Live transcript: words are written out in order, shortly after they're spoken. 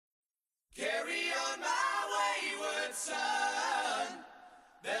but son,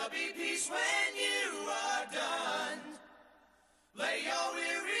 there'll be peace when you are done. Lay your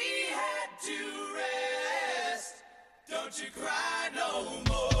weary head to rest. Don't you cry no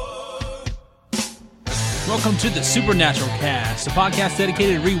more. Welcome to the Supernatural Cast, a podcast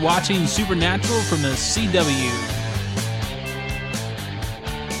dedicated to rewatching Supernatural from the CW.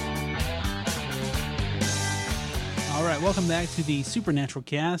 All right, welcome back to the Supernatural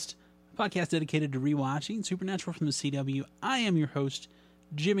Cast, a podcast dedicated to rewatching Supernatural from the CW. I am your host,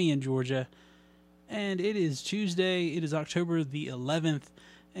 Jimmy in Georgia, and it is Tuesday. It is October the 11th,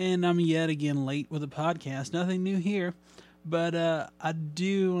 and I'm yet again late with the podcast. Nothing new here, but I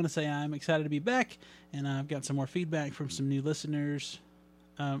do want to say I'm excited to be back, and I've got some more feedback from some new listeners,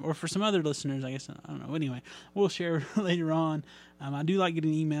 or for some other listeners, I guess. I don't know. Anyway, we'll share later on. I do like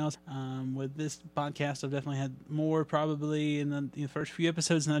getting emails. With this podcast, I've definitely had more probably in the first few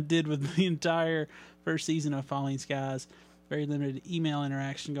episodes than I did with the entire first season of Falling Skies. Very limited email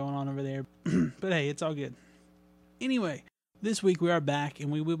interaction going on over there. But hey, it's all good. Anyway, this week we are back,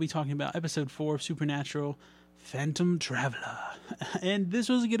 and we will be talking about episode 4 of Supernatural, Phantom Traveler. And this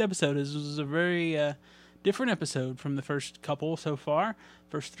was a good episode. This was a very different episode from the first couple so far,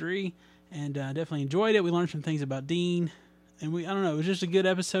 first 3, and definitely enjoyed it. We learned some things about Dean, and I don't know, it was just a good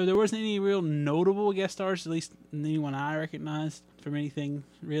episode. There wasn't any real notable guest stars, at least anyone I recognized from anything,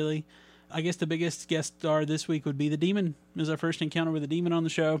 really. I guess the biggest guest star this week would be the Demon. It was our first encounter with the Demon on the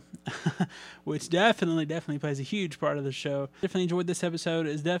show, which definitely plays a huge part of the show. Definitely enjoyed this episode.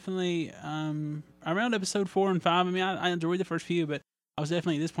 It's definitely around episode 4 and 5. I mean, I enjoyed the first few, but I was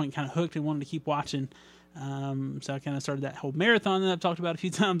definitely at this point kind of hooked and wanted to keep watching. So I kind of started that whole marathon that I've talked about a few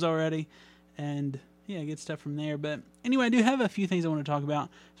times already. And yeah, good stuff from there. But anyway, I do have a few things I want to talk about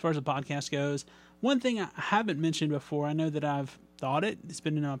as far as the podcast goes. One thing I haven't mentioned before, I know that I've thought it's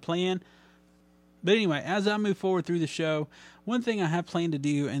been in my plan. But anyway, as I move forward through the show, one thing I have planned to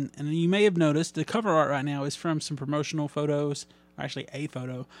do, and you may have noticed, the cover art right now is from some promotional photos, or actually a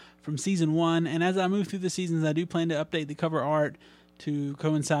photo, from Season 1. And as I move through the seasons, I do plan to update the cover art to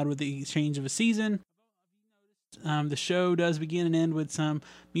coincide with the change of a season. The show does begin and end with some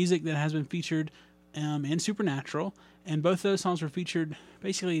music that has been featured in Supernatural. And both those songs were featured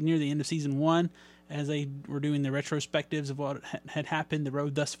basically near the end of Season 1, as they were doing the retrospectives of what had happened, the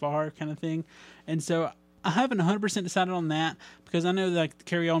road thus far kind of thing. And so I haven't 100% decided on that, because I know that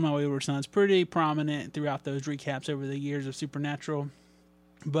Carry On My Wayward Son is pretty prominent throughout those recaps over the years of Supernatural.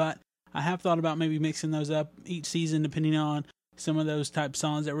 But I have thought about maybe mixing those up each season depending on some of those type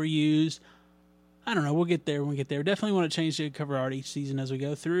songs that were used. I don't know, we'll get there when we get there. Definitely want to change the cover art each season as we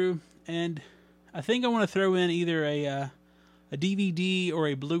go through. And I think I want to throw in either a DVD or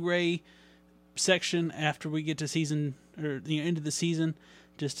a Blu-ray section after we get to season, or the end of the season,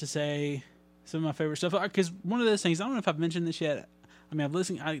 just to say some of my favorite stuff. Because one of those things, I don't know if I've mentioned this yet. I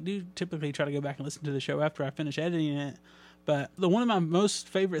mean, I do typically try to go back and listen to the show after I finish editing it. But one of my most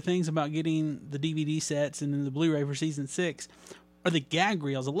favorite things about getting the DVD sets and then the Blu-ray for season 6 are the gag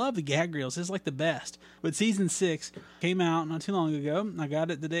reels. I love the gag reels. It's like the best. But season 6 came out not too long ago. I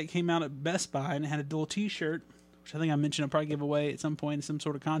got it the day it came out at Best Buy, and it had a dual t-shirt, which I think I mentioned I'll probably give away at some point in some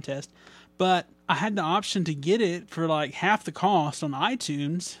sort of contest. But I had the option to get it for like half the cost on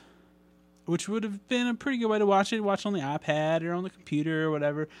iTunes, which would have been a pretty good way to watch it. Watch on the iPad or on the computer or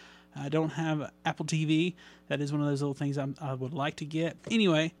whatever. I don't have Apple TV. That is one of those little things I would like to get.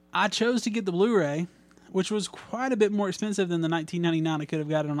 Anyway, I chose to get the Blu-ray, which was quite a bit more expensive than the $19.99 I could have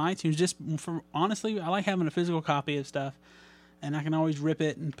got it on iTunes. Just for, honestly, I like having a physical copy of stuff, and I can always rip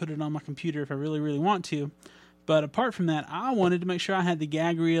it and put it on my computer if I really, really want to. But apart from that, I wanted to make sure I had the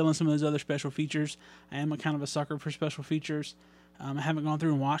gag reel and some of those other special features. I am a kind of a sucker for special features. I haven't gone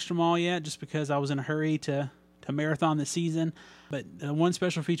through and watched them all yet, just because I was in a hurry to marathon this season. But one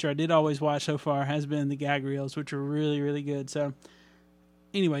special feature I did always watch so far has been the gag reels, which are really, really good. So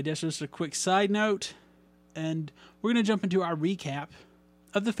anyway, that's just a quick side note. And we're going to jump into our recap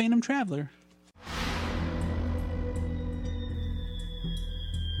of The Phantom Traveler.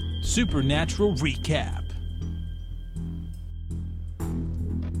 Supernatural Recap.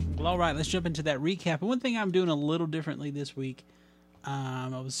 Well, all right, let's jump into that recap. And one thing I'm doing a little differently this week,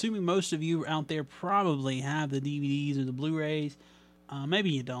 I'm assuming most of you out there probably have the DVDs or the Blu-rays.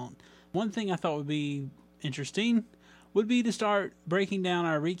 Maybe you don't. One thing I thought would be interesting would be to start breaking down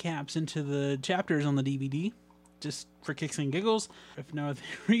our recaps into the chapters on the DVD, just for kicks and giggles, if no other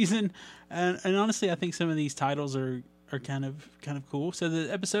reason. And honestly, I think some of these titles are kind of cool. So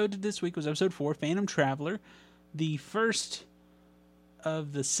the episode this week was episode 4, Phantom Traveler. The first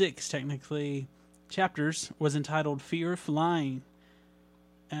of the 6, technically, chapters was entitled Fear of Flying.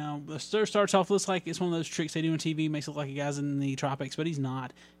 The story starts off, looks like it's one of those tricks they do on TV, makes it look like a guy's in the tropics, but he's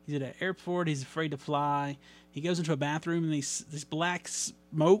not. He's at an airport, he's afraid to fly. He goes into a bathroom, and this black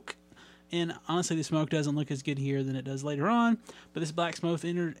smoke, and honestly, the smoke doesn't look as good here than it does later on, but this black smoke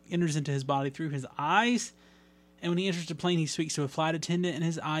enters into his body through his eyes, and when he enters the plane, he speaks to a flight attendant, and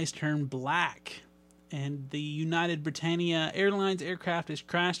his eyes turn black. And the United Britannia Airlines aircraft has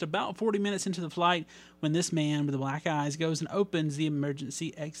crashed about 40 minutes into the flight when this man with the black eyes goes and opens the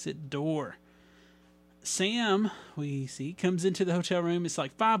emergency exit door. Sam, we see, comes into the hotel room. It's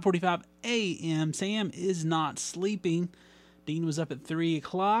like 5:45 a.m. Sam is not sleeping. Dean was up at 3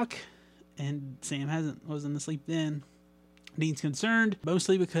 o'clock, and Sam wasn't asleep then. Dean's concerned,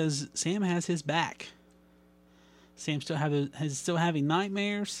 mostly because Sam has his back. Sam still having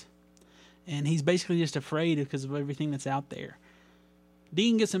nightmares. And he's basically just afraid because of everything that's out there.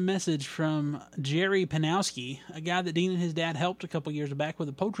 Dean gets a message from Jerry Panowski, a guy that Dean and his dad helped a couple years back with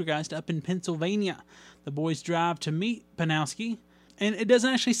a poltergeist up in Pennsylvania. The boys drive to meet Panowski, and it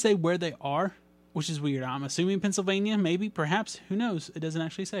doesn't actually say where they are, which is weird. I'm assuming Pennsylvania, maybe, perhaps, who knows? It doesn't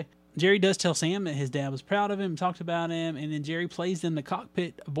actually say. Jerry does tell Sam that his dad was proud of him, talked about him, and then Jerry plays them the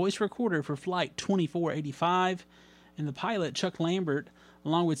cockpit voice recorder for Flight 2485, and the pilot, Chuck Lambert,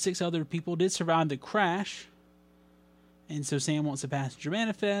 along with 6 other people, did survive the crash. And so Sam wants the passenger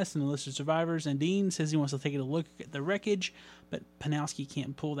manifest and the list of survivors, and Dean says he wants to take a look at the wreckage, but Panowski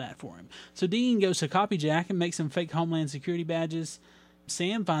can't pull that for him. So Dean goes to Copyjack and makes some fake Homeland Security badges.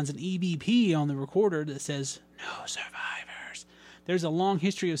 Sam finds an EVP on the recorder that says, "No survivors." There's a long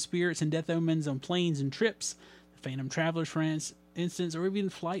history of spirits and death omens on planes and trips, the Phantom Travelers, for instance, or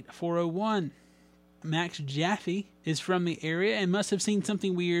even Flight 401. Max Jaffe is from the area and must have seen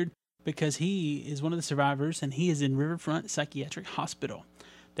something weird because he is one of the survivors and he is in Riverfront Psychiatric Hospital.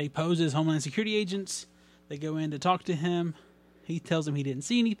 They pose as Homeland Security agents. They go in to talk to him. He tells them he didn't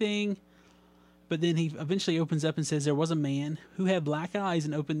see anything, but then he eventually opens up and says there was a man who had black eyes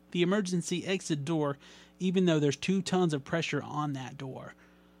and opened the emergency exit door, even though there's 2 tons of pressure on that door.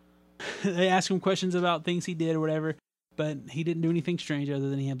 They ask him questions about things he did or whatever, but he didn't do anything strange other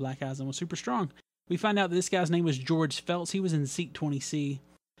than he had black eyes and was super strong. We find out that this guy's name was George Feltz. He was in seat 20C.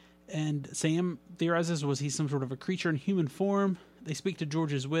 And Sam theorizes, was he some sort of a creature in human form? They speak to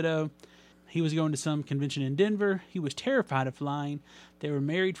George's widow. He was going to some convention in Denver. He was terrified of flying. They were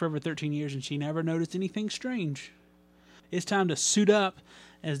married for over 13 years, and she never noticed anything strange. It's time to suit up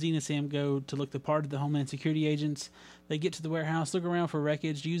as Dean and Sam go to look the part of the Homeland Security agents. They get to the warehouse, look around for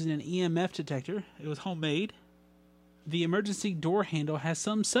wreckage using an EMF detector. It was homemade. The emergency door handle has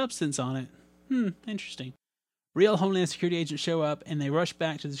some substance on it. Interesting. Real Homeland Security agents show up, and they rush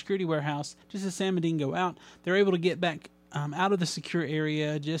back to the security warehouse. Just as Sam and Dean go out, they're able to get back out of the secure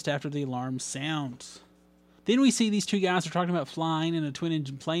area just after the alarm sounds. Then we see these 2 guys are talking about flying in a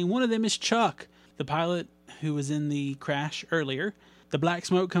twin-engine plane. One of them is Chuck, the pilot who was in the crash earlier. The black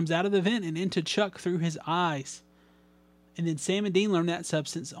smoke comes out of the vent and into Chuck through his eyes. And then Sam and Dean learn that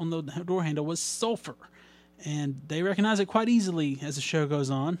substance on the door handle was sulfur. And they recognize it quite easily as the show goes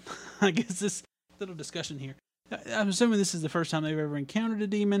on. I guess this little discussion here. I'm assuming this is the first time they've ever encountered a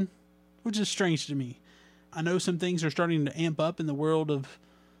demon, which is strange to me. I know some things are starting to amp up in the world of,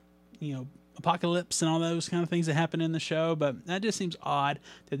 apocalypse and all those kind of things that happen in the show, but that just seems odd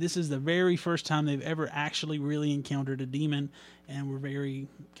that this is the very first time they've ever actually really encountered a demon, and we're very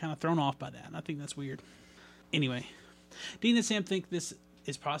kind of thrown off by that. And I think that's weird. Anyway, Dean and Sam think this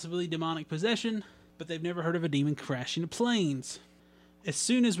is possibly demonic possession, but they've never heard of a demon crashing planes. As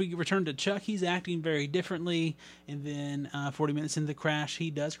soon as we return to Chuck, he's acting very differently, and then 40 minutes into the crash, he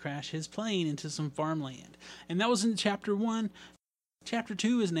does crash his plane into some farmland. And that was in Chapter 1. Chapter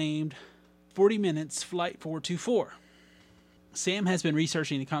 2 is named 40 Minutes Flight 424. Sam has been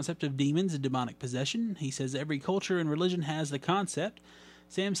researching the concept of demons and demonic possession. He says every culture and religion has the concept.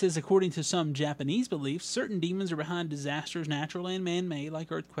 Sam says according to some Japanese beliefs, certain demons are behind disasters, natural and man-made,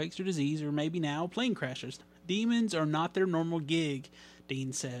 like earthquakes or disease, or maybe now plane crashes. Demons are not their normal gig,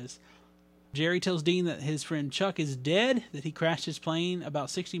 Dean says. Jerry tells Dean that his friend Chuck is dead, that he crashed his plane about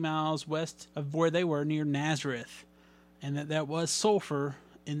 60 miles west of where they were near Nazareth, and that was sulfur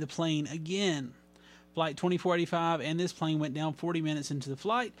in the plane again. Flight 2485 and this plane went down 40 minutes into the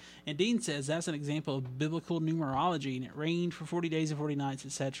flight, and Dean says that's an example of biblical numerology, and it rained for 40 days and 40 nights,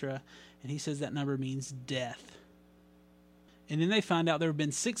 etc., and he says that number means death. And then they find out there have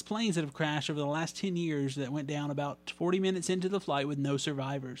been 6 planes that have crashed over the last 10 years that went down about 40 minutes into the flight with no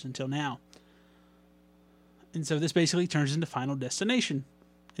survivors until now. And so this basically turns into Final Destination,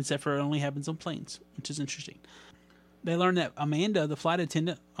 except for it only happens on planes, which is interesting. They learn that Amanda, the flight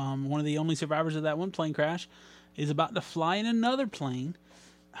attendant, one of the only survivors of that one plane crash, is about to fly in another plane,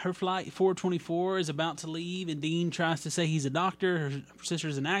 her flight 424 is about to leave, and Dean tries to say he's a doctor. Her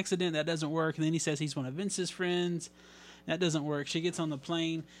sister's an accident. That doesn't work. And then he says he's one of Vince's friends. That doesn't work. She gets on the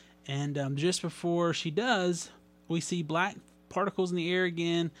plane, and just before she does, we see black particles in the air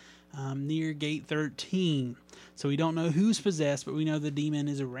again near gate 13. So we don't know who's possessed, but we know the demon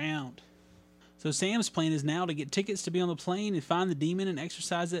is around. So Sam's plan is now to get tickets to be on the plane and find the demon and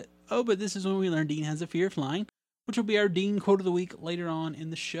exorcise it. Oh, but this is when we learn Dean has a fear of flying, which will be our Dean quote of the week later on in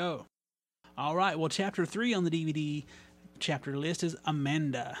the show. All right, well, Chapter 3 on the DVD chapter list is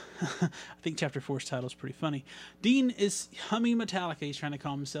Amanda. I think Chapter 4's title is pretty funny. Dean is humming Metallica. He's trying to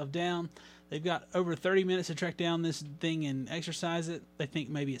calm himself down. They've got over 30 minutes to track down this thing and exorcise it. They think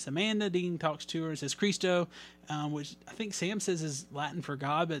maybe it's Amanda. Dean talks to her and says Christo, which I think Sam says is Latin for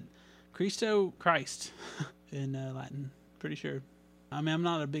God, but Christo, Christ in Latin, pretty sure. I mean, I'm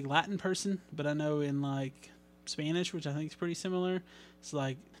not a big Latin person, but I know in like Spanish, which I think is pretty similar, it's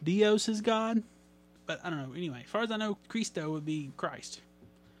like Dios is God. But I don't know. Anyway, as far as I know, Christo would be Christ.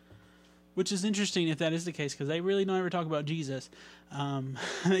 Which is interesting if that is the case, because they really don't ever talk about Jesus.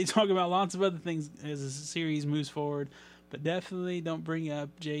 They talk about lots of other things as the series moves forward, but definitely don't bring up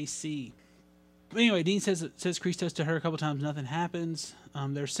JC. But anyway, Dean says Christos to her a couple times. Nothing happens.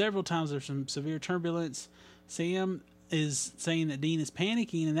 There's several times there's some severe turbulence. Sam is saying that Dean is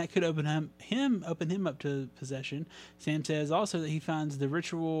panicking, and that could open him up to possession. Sam says also that he finds the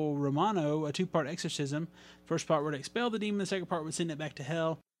ritual Romano, a 2-part exorcism. First part would expel the demon. The second part would send it back to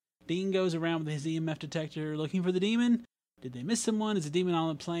hell. Dean goes around with his EMF detector looking for the demon. Did they miss someone? Is the demon on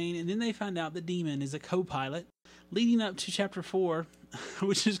the plane? And then they find out the demon is a co-pilot, leading up to Chapter 4,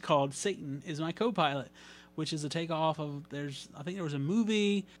 which is called Satan is My Co-Pilot, which is a takeoff of, I think there was a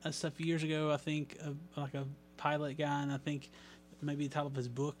movie stuff years ago, I think, like a pilot guy, and I think maybe the title of his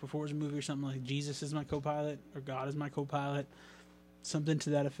book before it was a movie or something like Jesus is My Co-Pilot, or God is My Co-Pilot, something to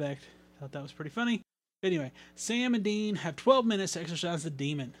that effect. Thought that was pretty funny. Anyway, Sam and Dean have 12 minutes to exorcise the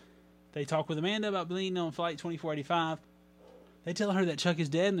demon. They talk with Amanda about being on flight 2485. They tell her that Chuck is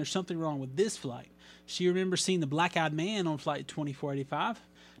dead and there's something wrong with this flight. She remembers seeing the black-eyed man on flight 2485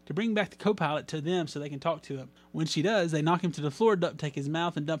 to bring back the co-pilot to them so they can talk to him. When she does, they knock him to the floor, duct tape his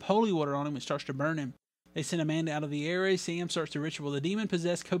mouth, and dump holy water on him, which starts to burn him. They send Amanda out of the area. Sam starts the ritual. The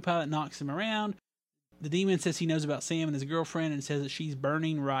demon-possessed co-pilot knocks him around. The demon says he knows about Sam and his girlfriend and says that she's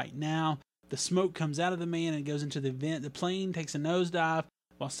burning right now. The smoke comes out of the man and goes into the vent. The plane takes a nosedive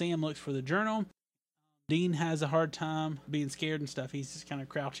while Sam looks for the journal. Dean has a hard time being scared and stuff. He's just kind of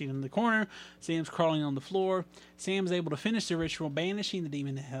crouching in the corner. Sam's crawling on the floor. Sam's able to finish the ritual, banishing the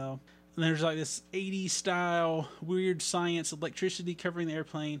demon to hell. And there's like this 80s style weird science electricity covering the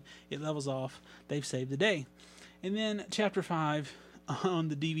airplane. It levels off. They've saved the day. And then Chapter 5 on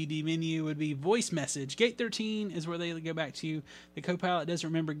the DVD menu would be voice message. Gate 13 is where they go back to. The co-pilot doesn't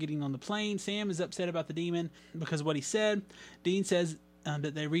remember getting on the plane. Sam is upset about the demon because of what he said. Dean says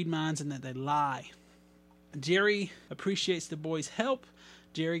that they read minds and that they lie. Jerry appreciates the boys' help.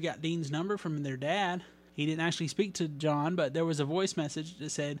 Jerry got Dean's number from their dad. He didn't actually speak to John, but there was a voice message that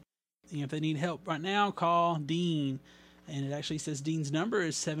said, if they need help right now, call Dean. And it actually says Dean's number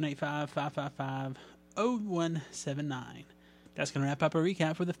is 785-555-0179. That's going to wrap up a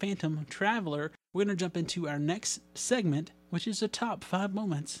recap for The Phantom Traveler. We're going to jump into our next segment, which is the top 5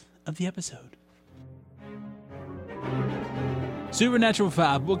 moments of the episode. Supernatural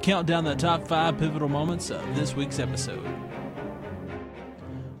 5, we'll count down the top 5 pivotal moments of this week's episode.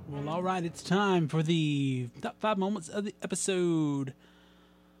 Well, alright, it's time for the top 5 moments of the episode.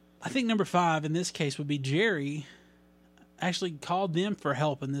 I think number 5 in this case would be Jerry actually called them for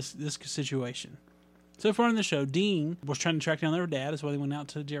help in this situation. So far in the show, Dean was trying to track down their dad. That's why they went out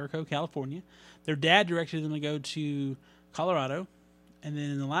to Jericho, California. Their dad directed them to go to Colorado. And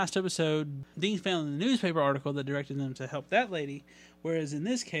then in the last episode, Dean found in the newspaper article that directed them to help that lady. Whereas in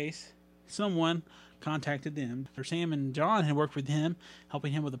this case, someone contacted them. Or Sam and John had worked with him,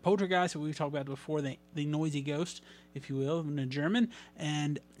 helping him with the poltergeist that we've talked about before, the noisy ghost, if you will, in German.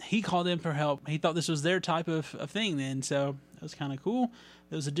 And he called them for help. He thought this was their type of thing then. So it was kind of cool.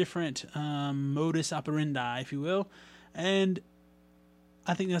 It was a different modus operandi, if you will. And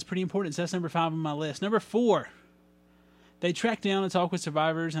I think that's pretty important. So that's number 5 on my list. Number 4. They track down and talk with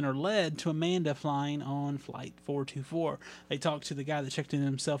survivors and are led to Amanda flying on Flight 424. They talk to the guy that checked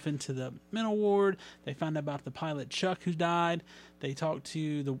himself into the mental ward. They find out about the pilot Chuck who died. They talk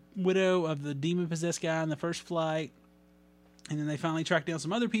to the widow of the demon-possessed guy in the first flight. And then they finally track down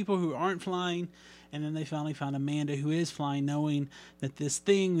some other people who aren't flying. And then they finally find Amanda who is flying, knowing that this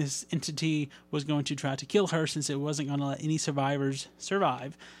entity was going to try to kill her since it wasn't going to let any survivors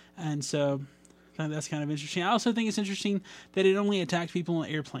survive. And so That's kind of interesting. I also think it's interesting that it only attacked people on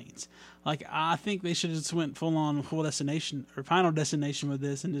airplanes. Like, I think they should have just went full on Full Destination or Final Destination with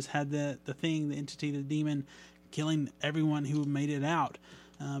this and just had the entity, the demon, killing everyone who made it out.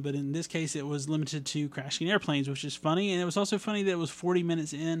 But in this case, it was limited to crashing airplanes, which is funny. And it was also funny that it was 40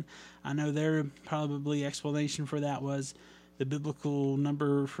 minutes in. I know their probably explanation for that was the biblical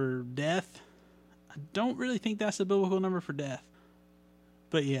number for death. I don't really think that's the biblical number for death.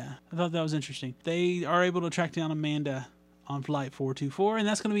 But yeah, I thought that was interesting. They are able to track down Amanda on Flight 424, and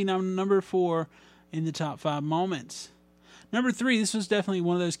that's going to be number 4 in the top 5 moments. Number 3, this was definitely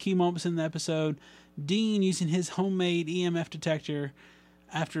one of those key moments in the episode. Dean using his homemade EMF detector.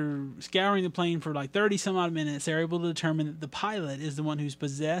 After scouring the plane for like 30 some odd minutes, they're able to determine that the pilot is the one who's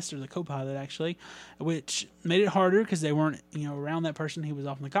possessed, or the co-pilot actually, which made it harder because they weren't, around that person. He was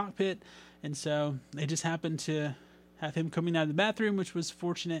off in the cockpit, and so they just happened to have him coming out of the bathroom, which was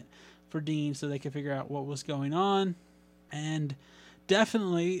fortunate for Dean, so they could figure out what was going on. And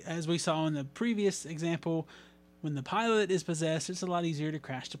definitely, as we saw in the previous example, when the pilot is possessed, it's a lot easier to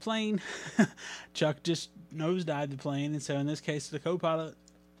crash the plane. Chuck just nosedived the plane, and so in this case, the co-pilot,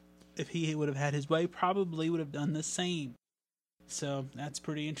 if he would have had his way, probably would have done the same. So that's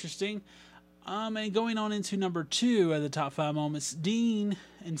pretty interesting. And going on into number 2 of the top 5 moments, Dean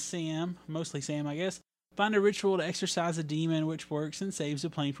and Sam, mostly Sam, I guess, find a ritual to exorcise a demon, which works and saves the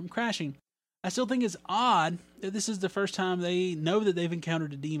plane from crashing. I still think it's odd that this is the first time they know that they've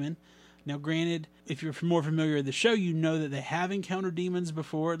encountered a demon. Now, granted, if you're more familiar with the show, you know that they have encountered demons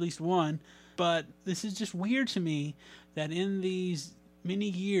before, at least one. But this is just weird to me that in these many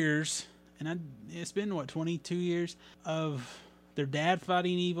years, and it's been, 22 years, of their dad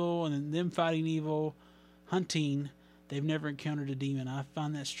fighting evil and then them fighting evil, hunting, they've never encountered a demon. I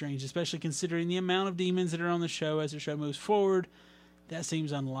find that strange, especially considering the amount of demons that are on the show as the show moves forward. That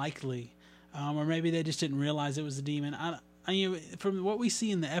seems unlikely. Or maybe they just didn't realize it was a demon. From what we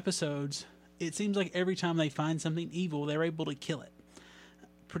see in the episodes, it seems like every time they find something evil, they're able to kill it.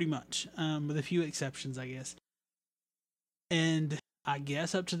 Pretty much. With a few exceptions, I guess. And I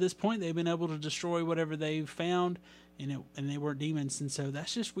guess up to this point, they've been able to destroy whatever they've found, and they weren't demons. And so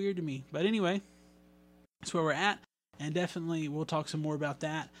that's just weird to me. But anyway, that's where we're at. And definitely we'll talk some more about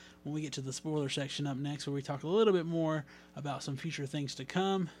that when we get to the spoiler section up next, where we talk a little bit more about some future things to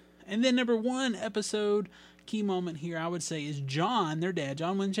come. And then number 1 episode, key moment here, I would say, is John, their dad.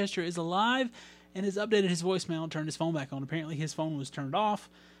 John Winchester is alive and has updated his voicemail and turned his phone back on. Apparently his phone was turned off,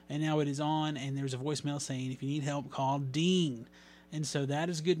 and now it is on, and there's a voicemail saying, if you need help, call Dean. And so that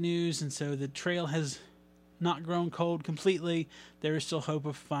is good news, and so the trail has not grown cold completely. There is still hope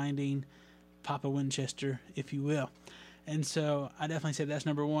of finding Papa Winchester, if you will. And so I definitely say that's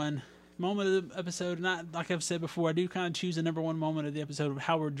number 1 moment of the episode. Not like I've said before, I do kind of choose the number 1 moment of the episode of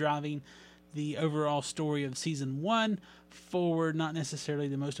how we're driving the overall story of season 1 forward, not necessarily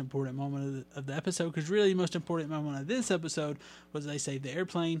the most important moment of the episode, because really the most important moment of this episode was they saved the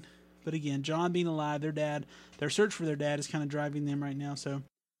airplane. But again, John being alive, their dad, their search for their dad is kind of driving them right now, so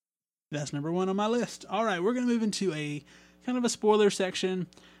that's number 1 on my list. All right, we're going to move into a kind of a spoiler section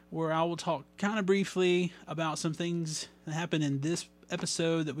where I will talk kind of briefly about some things that happened in this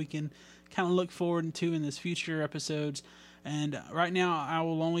episode that we can kind of look forward to in this future episodes. And right now, I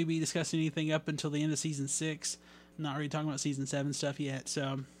will only be discussing anything up until the end of season 6. I'm not really talking about season 7 stuff yet,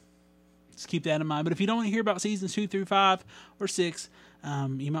 so just keep that in mind. But if you don't want to hear about seasons 2 through 5 or 6,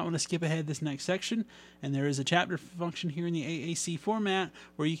 you might want to skip ahead this next section. And there is a chapter function here in the AAC format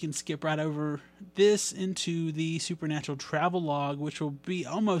where you can skip right over this into the Supernatural travel log, which will be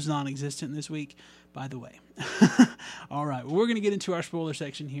almost non-existent this week, by the way. All right, well, we're going to get into our spoiler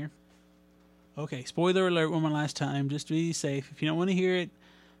section here. Okay, spoiler alert one more last time, just to be safe. If you don't want to hear it,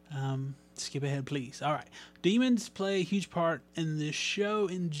 skip ahead, please. All right, demons play a huge part in this show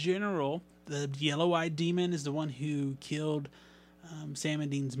in general. The yellow-eyed demon is the one who killed Sam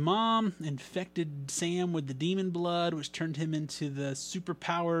and Dean's mom, infected Sam with the demon blood, which turned him into the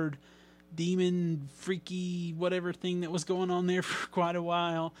super-powered demon, freaky, whatever thing that was going on there for quite a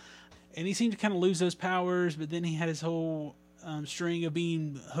while. And he seemed to kind of lose those powers, but then he had his whole string of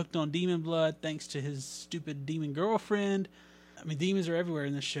being hooked on demon blood thanks to his stupid demon girlfriend. I mean, demons are everywhere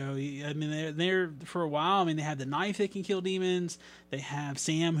in this show. I mean, they're for a while. I mean, they have the knife that can kill demons. They have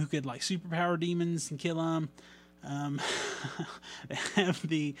Sam who could like superpower demons and kill them. They have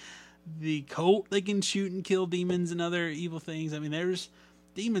the Colt that can shoot and kill demons and other evil things. I mean, there's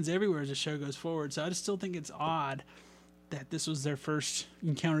demons everywhere as the show goes forward. So I just still think it's odd that this was their first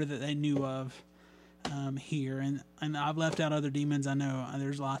encounter that they knew of here. And I've left out other demons. I know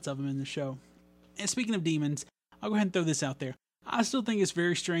there's lots of them in the show. And speaking of demons, I'll go ahead and throw this out there. I still think it's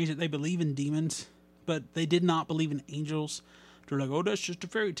very strange that they believe in demons but they did not believe in angels. They're like, oh, that's just a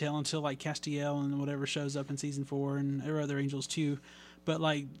fairy tale, until like Castiel and whatever shows up in season 4, and there are other angels too. But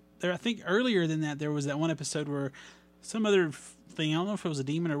like, I think earlier than that, there was that one episode where some other thing, I don't know if it was a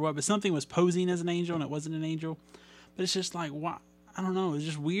demon or what, but something was posing as an angel and it wasn't an angel. But it's just like, why? I don't know. It's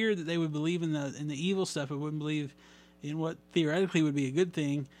just weird that they would believe in the evil stuff, but wouldn't believe in what theoretically would be a good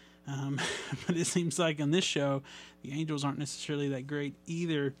thing. But it seems like on this show, the angels aren't necessarily that great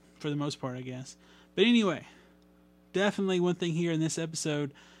either, for the most part, I guess. But anyway, definitely one thing here in this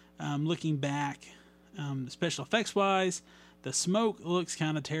episode, looking back, special effects wise, the smoke looks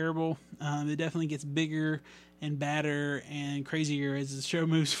kind of terrible. It definitely gets bigger and badder and crazier as the show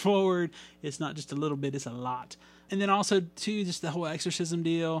moves forward. It's not just a little bit, it's a lot. And then also, too, just the whole exorcism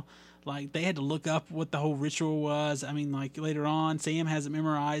deal. Like, they had to look up what the whole ritual was. I mean, like, later on, Sam has it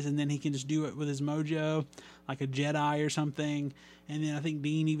memorized, and then he can just do it with his mojo, like a Jedi or something. And then I think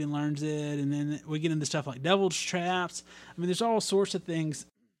Dean even learns it. And then we get into stuff like devil's traps. I mean, there's all sorts of things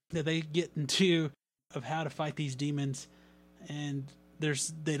that they get into of how to fight these demons. And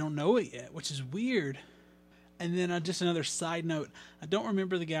they don't know it yet, which is weird. And then just another side note, I don't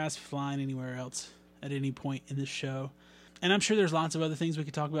remember the guys flying anywhere else at any point in this show. And I'm sure there's lots of other things we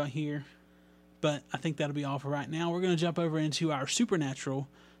could talk about here, but I think that'll be all for right now. We're going to jump over into our Supernatural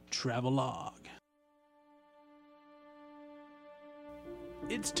Travelogue.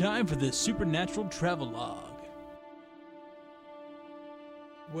 It's time for the Supernatural Travelogue.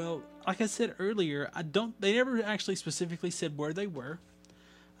 Well, like I said earlier, they never actually specifically said where they were.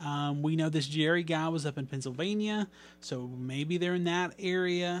 We know this Jerry guy was up in Pennsylvania, so maybe they're in that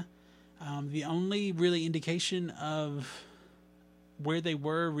area. The only really indication of where they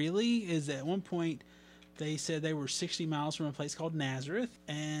were really is at one point they said they were 60 miles from a place called Nazareth,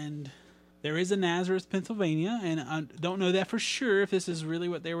 and there is a Nazareth, Pennsylvania, and I don't know that for sure if this is really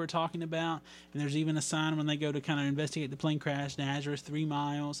what they were talking about. And there's even a sign when they go to kind of investigate the plane crash, Nazareth, 3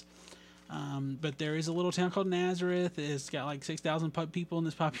 miles. But there is a little town called Nazareth. It's got like 6,000 people in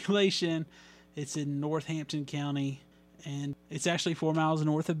this population. It's in Northampton County, and it's actually 4 miles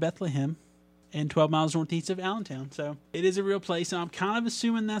north of Bethlehem and 12 miles northeast of Allentown. So it is a real place. And I'm kind of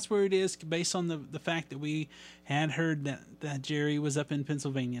assuming that's where it is based on the fact that we had heard that Jerry was up in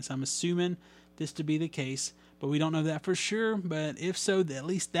Pennsylvania. So I'm assuming this to be the case, but we don't know that for sure. But if so, at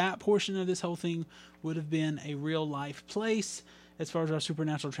least that portion of this whole thing would have been a real life place as far as our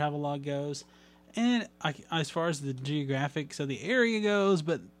Supernatural Travelogue goes. And as far as the geographic, so the area goes,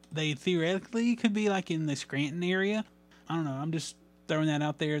 but they theoretically could be like in the Scranton area. I don't know. I'm just throwing that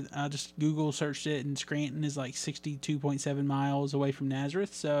out there. I just Google searched it, and Scranton is like 62.7 miles away from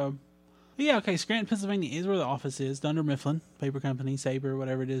Nazareth. So, yeah, okay, Scranton, Pennsylvania is where the office is. Dunder Mifflin Paper Company, Sabre,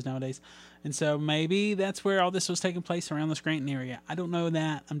 whatever it is nowadays. And so maybe that's where all this was taking place, around the Scranton area. I don't know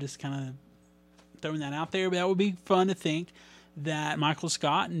that. I'm just kind of throwing that out there. But that would be fun to think that Michael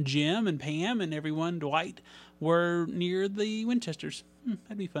Scott and Jim and Pam and everyone, Dwight, were near the Winchesters.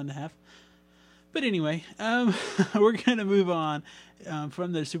 That'd be fun to have. But anyway, we're going to move on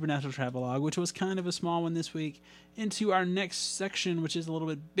from the Supernatural Travelogue, which was kind of a small one this week, into our next section, which is a little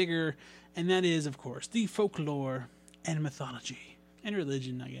bit bigger, and that is, of course, the folklore and mythology. And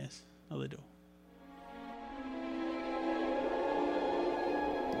religion, I guess, a little.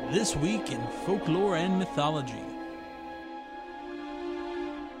 This week in folklore and mythology.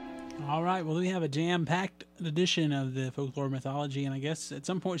 All right, well, we have a jam-packed edition of the folklore mythology, and I guess at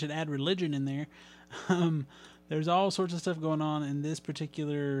some point should add religion in there. There's all sorts of stuff going on in this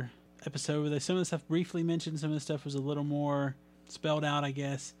particular episode. Some of the stuff briefly mentioned, some of the stuff was a little more spelled out, I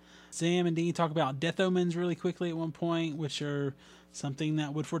guess. Sam and Dean talk about death omens really quickly at one point, which are something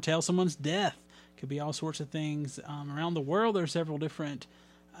that would foretell someone's death. Could be all sorts of things. Around the world, there are several different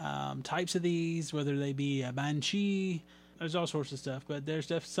types of these, whether they be a banshee. There's all sorts of stuff, but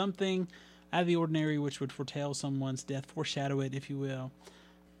there's something out of the ordinary which would foretell someone's death, foreshadow it, if you will.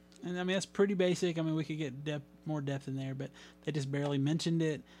 And I mean, that's pretty basic. I mean, we could get more depth in there, but they just barely mentioned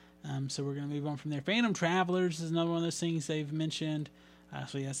it. So we're going to move on from there. Phantom Travelers is another one of those things they've mentioned.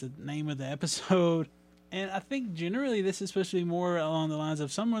 Actually, that's the name of the episode. And I think generally this is supposed to be more along the lines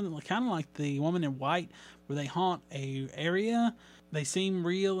of someone kind of like the Woman in White, where they haunt a area. They seem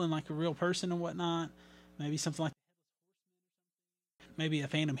real and like a real person and whatnot. Maybe something like maybe a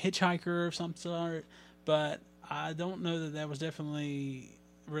phantom hitchhiker of some sort, but I don't know that was definitely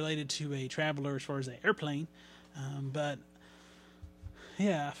related to a traveler as far as an airplane. But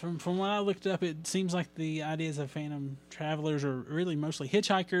yeah, from what I looked up, it seems like the ideas of phantom travelers are really mostly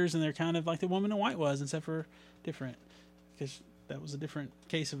hitchhikers, and they're kind of like the Woman in White was, except for different, because that was a different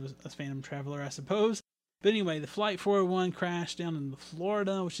case of a phantom traveler, I suppose. But anyway, the Flight 401 crashed down in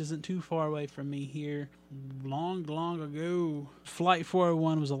Florida, which isn't too far away from me here, long ago. Flight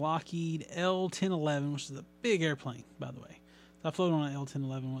 401 was a Lockheed L-1011, which is a big airplane, by the way. I flown on an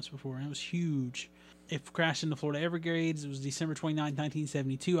L-1011 once before, and it was huge. It crashed into Florida Everglades. It was December 29,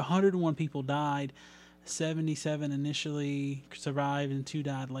 1972. 101 people died. 77 initially survived, and 2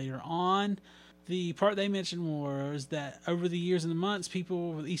 died later on. The part they mentioned was that over the years and the months,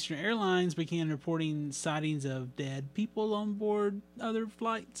 people with Eastern Airlines began reporting sightings of dead people on board other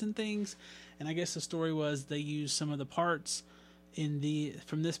flights and things. And I guess the story was they used some of the parts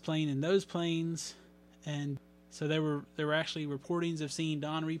from this plane in those planes. And so there were actually reportings of seeing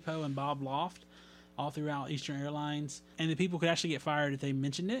Don Repo and Bob Loft all throughout Eastern Airlines. And the people could actually get fired if they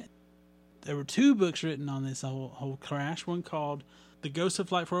mentioned it. There were 2 books written on this whole crash. One called The Ghost of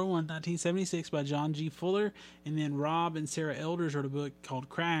Flight 401, 1976 by John G. Fuller, and then Rob and Sarah Elders wrote a book called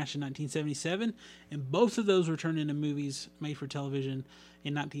Crash in 1977, and both of those were turned into movies made for television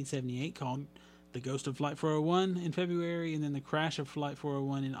in 1978 called The Ghost of Flight 401 in February, and then The Crash of Flight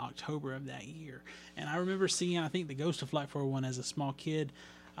 401 in October of that year. And I remember seeing, I think, The Ghost of Flight 401 as a small kid.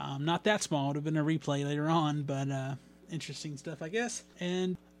 Not that small, it would have been a replay later on, but interesting stuff, I guess.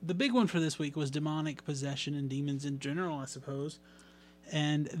 And the big one for this week was demonic possession and demons in general, I suppose.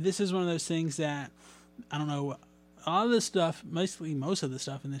 And this is one of those things that, I don't know, a lot of this stuff, mostly most of the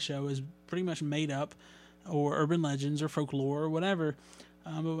stuff in the show is pretty much made up, or urban legends, or folklore, or whatever.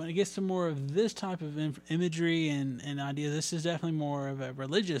 But when it gets to more of this type of imagery and idea, this is definitely more of a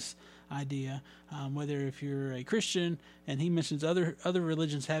religious idea. Whether if you're a Christian, and he mentions other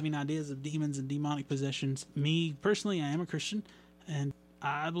religions having ideas of demons and demonic possessions. Me, personally, I am a Christian, and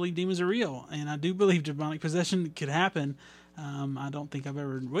I believe demons are real, and I do believe demonic possession could happen. I don't think I've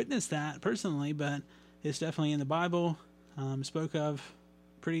ever witnessed that personally, but it's definitely in the Bible, spoke of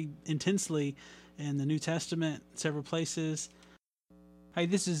pretty intensely in the New Testament, several places. Hey,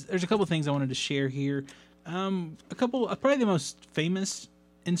 there's a couple things I wanted to share here. Probably the most famous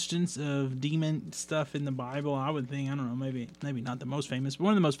instance of demon stuff in the Bible, I would think, I don't know, maybe not the most famous, but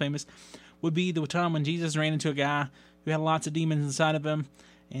one of the most famous would be the time when Jesus ran into a guy who had lots of demons inside of him,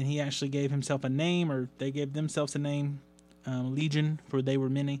 and he actually gave himself a name, or they gave themselves a name, Legion, for they were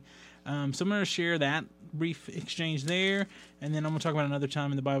many. So I'm going to share that brief exchange there, and then I'm going to talk about another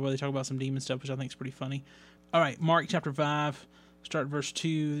time in the Bible where they talk about some demon stuff, which I think is pretty funny. All right, Mark chapter 5, start verse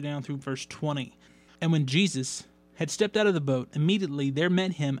 2 down through verse 20. And when Jesus had stepped out of the boat, immediately there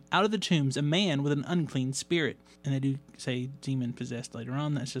met him out of the tombs a man with an unclean spirit. And they do say demon-possessed later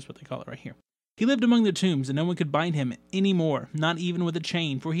on. That's just what they call it right here. He lived among the tombs, and no one could bind him any more, not even with a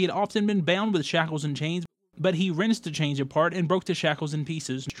chain, for he had often been bound with shackles and chains. But he wrenched the chains apart and broke the shackles in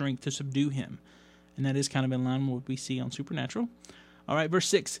pieces, strength to subdue him. And that is kind of in line with what we see on Supernatural. All right, verse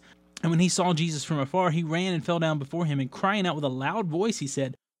 6. And when he saw Jesus from afar, he ran and fell down before him, and crying out with a loud voice, he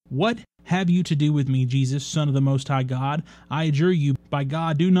said, "What have you to do with me, Jesus, Son of the Most High God? I adjure you, by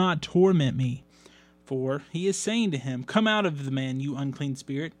God, do not torment me." For he is saying to him, "Come out of the man, you unclean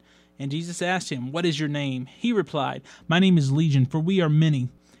spirit." And Jesus asked him, "What is your name?" He replied, "My name is Legion, for we are many."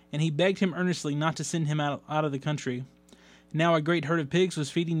 And he begged him earnestly not to send him out of the country. Now a great herd of pigs was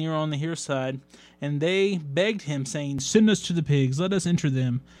feeding near on the hillside, and they begged him, saying, "Send us to the pigs, let us enter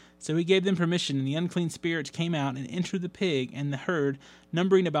them." So he gave them permission, and the unclean spirits came out and entered the pig and the herd,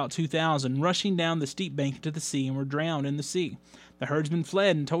 numbering about 2,000, rushing down the steep bank into the sea, and were drowned in the sea. The herdsmen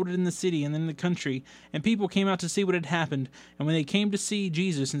fled and told it in the city and in the country, and people came out to see what had happened. And when they came to see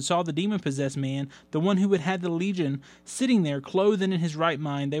Jesus and saw the demon-possessed man, the one who had had the legion, sitting there, clothed and in his right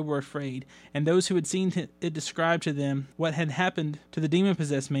mind, they were afraid. And those who had seen it described to them what had happened to the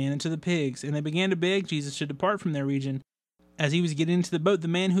demon-possessed man and to the pigs, and they began to beg Jesus to depart from their region. As he was getting into the boat, the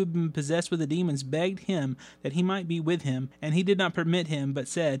man who had been possessed with the demons begged him that he might be with him, and he did not permit him, but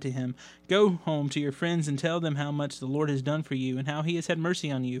said to him, "Go home to your friends and tell them how much the Lord has done for you, and how he has had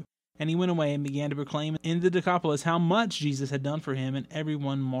mercy on you." And he went away and began to proclaim in the Decapolis how much Jesus had done for him, and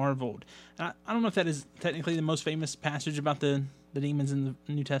everyone marveled. And I don't know if that is technically the most famous passage about the demons in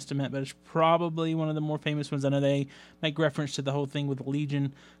the New Testament, but it's probably one of the more famous ones. I know they make reference to the whole thing with the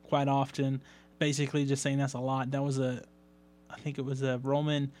Legion quite often, basically just saying that's a lot. That was I think it was a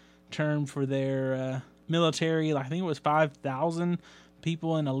Roman term for their military. I think it was 5,000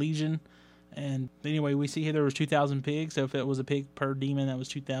 people in a legion. And anyway, we see here there was 2,000 pigs. So if it was a pig per demon, that was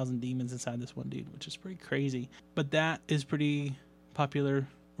 2,000 demons inside this one dude, which is pretty crazy. But that is pretty popular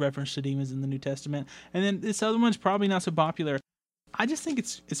reference to demons in the New Testament. And then this other one's probably not so popular. I just think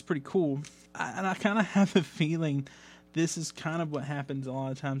it's pretty cool. And I kind of have a feeling this is kind of what happens a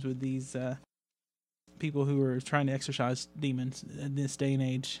lot of times with these people who are trying to exorcise demons in this day and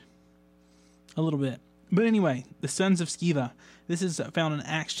age. A little bit. But anyway, the sons of Sceva. This is found in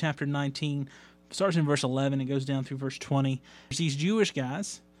Acts chapter 19. Starts in verse 11. It goes down through verse 20. There's these Jewish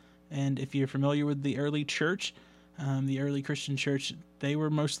guys. And if you're familiar with the early church, the early Christian church, they were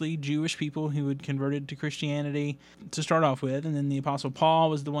mostly Jewish people who had converted to Christianity to start off with. And then the Apostle Paul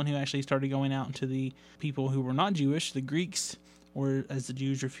was the one who actually started going out to the people who were not Jewish, the Greeks, or as the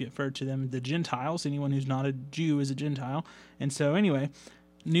Jews referred to them, the Gentiles. Anyone who's not a Jew is a Gentile. And so anyway,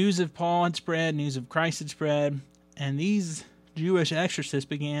 news of Paul had spread, news of Christ had spread, and these Jewish exorcists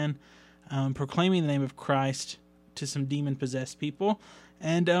began proclaiming the name of Christ to some demon-possessed people.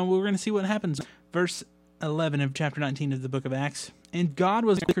 And we're going to see what happens. Verse 11 of chapter 19 of the book of Acts. And God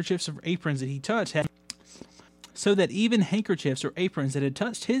was handkerchiefs or aprons that he touched, so that even handkerchiefs or aprons that had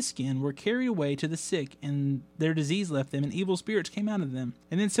touched his skin were carried away to the sick, and their disease left them, and evil spirits came out of them.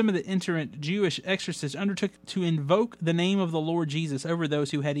 And then some of the itinerant Jewish exorcists undertook to invoke the name of the Lord Jesus over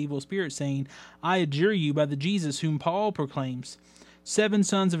those who had evil spirits, saying, I adjure you by the Jesus whom Paul proclaims. 7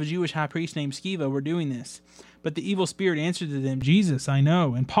 sons of a Jewish high priest named Sceva were doing this. But the evil spirit answered to them, Jesus I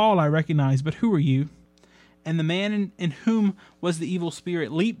know, and Paul I recognize, but who are you? And the man in whom was the evil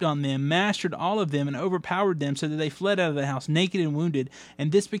spirit leaped on them, mastered all of them, and overpowered them, so that they fled out of the house naked and wounded.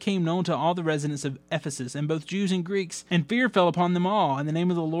 And this became known to all the residents of Ephesus, and both Jews and Greeks. And fear fell upon them all, and the name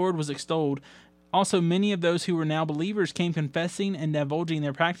of the Lord was extolled. Also many of those who were now believers came confessing and divulging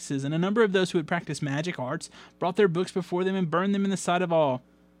their practices. And a number of those who had practiced magic arts brought their books before them and burned them in the sight of all.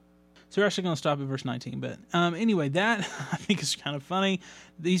 So we're actually going to stop at verse 19. But anyway, that I think is kind of funny.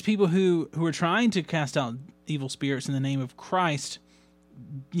 These people who were trying to cast out evil spirits in the name of Christ,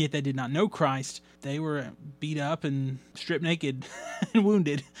 yet they did not know Christ, they were beat up and stripped naked and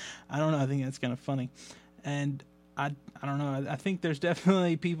wounded. I don't know. I think that's kind of funny. And I don't know. I think there's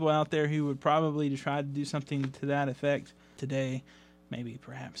definitely people out there who would probably try to do something to that effect today. Maybe,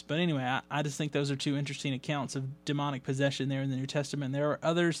 perhaps. But anyway, I just think those are 2 interesting accounts of demonic possession there in the New Testament. There are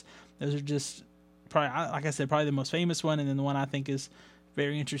others. Those are just, probably, like I said, probably the most famous one, and then the one I think is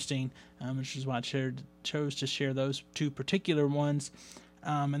very interesting, which is why I chose to share those 2 particular ones.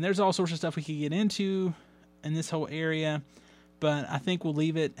 And there's all sorts of stuff we could get into in this whole area, but I think we'll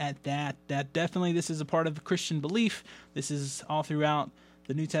leave it at that. That definitely this is a part of the Christian belief. This is all throughout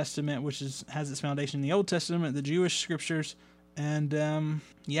the New Testament, which has its foundation in the Old Testament, the Jewish scriptures. And,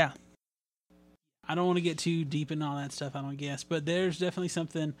 yeah, I don't want to get too deep in all that stuff, I don't guess, but there's definitely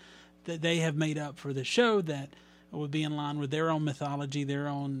something that they have made up for the show that would be in line with their own mythology, their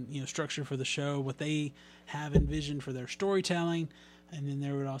own, structure for the show, what they have envisioned for their storytelling. And then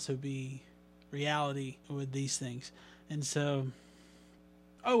there would also be reality with these things. And so,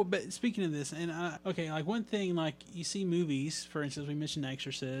 but speaking of this, and like one thing, like you see movies, for instance, we mentioned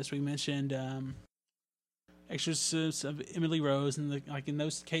Exorcist, we mentioned, Exorcist of Emily Rose, and like in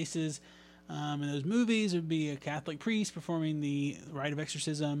those cases, in those movies, it would be a Catholic priest performing the rite of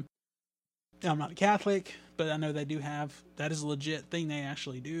exorcism. I'm not a Catholic, but I know they do have, that is a legit thing they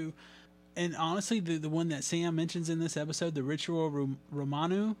actually do. And honestly, the one that Sam mentions in this episode, the Ritual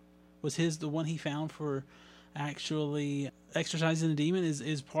Romano, was the one he found for actually exorcising the demon,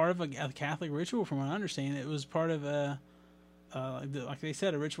 is part of a Catholic ritual. From what I understand, it was part of a like they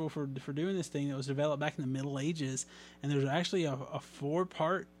said, a ritual for doing this thing that was developed back in the Middle Ages. And there's actually a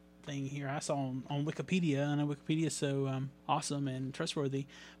 4-part thing here I saw on Wikipedia. I know Wikipedia is so awesome and trustworthy,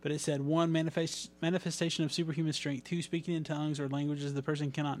 but it said 1, manifestation of superhuman strength; 2, speaking in tongues or languages the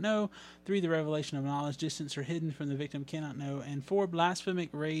person cannot know; 3, the revelation of knowledge distant or hidden from the victim cannot know; and 4, blasphemic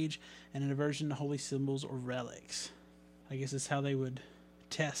rage and an aversion to holy symbols or relics. I guess it's how they would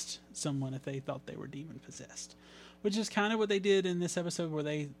test someone if they thought they were demon possessed, which is kind of what they did in this episode, where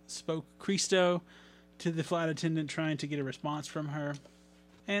they spoke Christo to the flight attendant trying to get a response from her.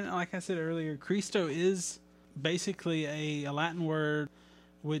 And like I said earlier, Christo is basically a Latin word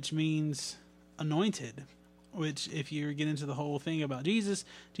which means anointed, which if you get into the whole thing about Jesus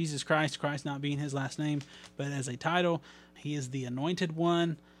Christ not being his last name, but as a title, he is the anointed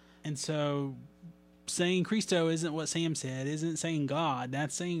one. And so saying Christo isn't what Sam said, isn't saying God,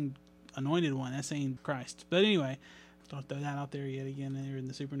 that's saying anointed one, that's saying Christ. But anyway, don't throw that out there yet again. They're in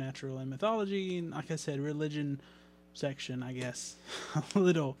the supernatural and mythology, and like I said, religion section, I guess. A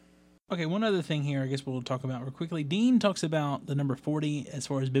little. Okay, one other thing here I guess we'll talk about real quickly. Dean talks about the number 40 as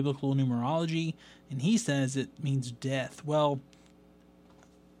far as biblical numerology, and he says it means death. Well,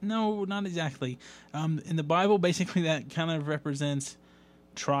 no, not exactly. In the Bible, basically that kind of represents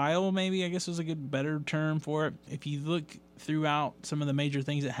trial, maybe, I guess was a better term for it. If you look throughout some of the major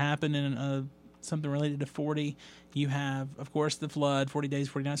things that happen in something related to 40, you have, of course, the flood, 40 days,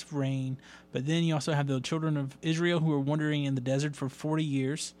 40 nights of rain, but then you also have the children of Israel who were wandering in the desert for 40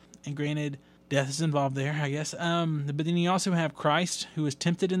 years. And granted, death is involved there, I guess. But then you also have Christ, who was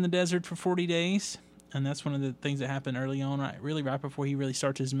tempted in the desert for 40 days. And that's one of the things that happened early on, right before he really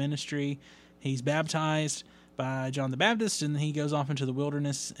starts his ministry. He's baptized by John the Baptist, and he goes off into the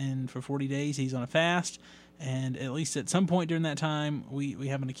wilderness, and for 40 days he's on a fast. And at least at some point during that time, we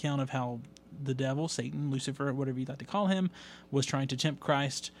have an account of how the devil, Satan, Lucifer, whatever you'd like to call him, was trying to tempt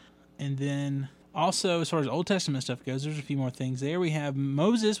Christ. And then also, as far as Old Testament stuff goes, there's a few more things there. We have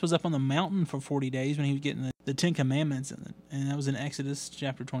Moses was up on the mountain for 40 days when he was getting the Ten Commandments, and that was in Exodus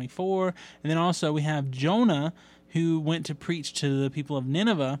chapter 24. And then also we have Jonah, who went to preach to the people of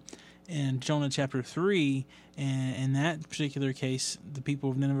Nineveh in Jonah chapter 3. And in that particular case, the people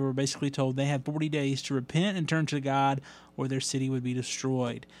of Nineveh were basically told they had 40 days to repent and turn to God, or their city would be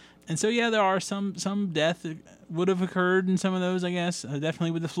destroyed. And so, yeah, there are some death would have occurred in some of those, I guess.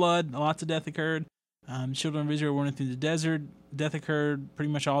 Definitely with the flood, lots of death occurred. Children of Israel went through the desert. Death occurred.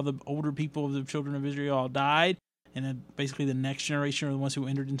 Pretty much all the older people of the children of Israel all died. And then basically the next generation are the ones who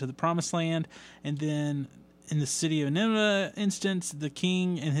entered into the promised land. And then in the city of Nineveh instance, the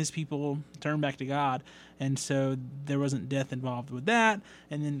king and his people turned back to God. And so there wasn't death involved with that.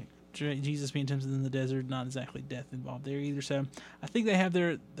 And then Jesus being tempted in the desert, not exactly death involved there either. So I think they have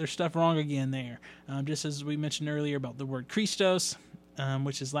their stuff wrong again there. Just as we mentioned earlier about the word Christos,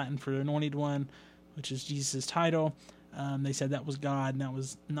 which is Latin for anointed one, which is Jesus' title. They said that was God, and that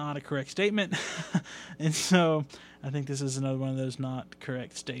was not a correct statement. And so I think this is another one of those not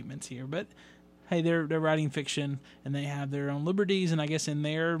correct statements here. But hey, they're writing fiction, and they have their own liberties, and I guess in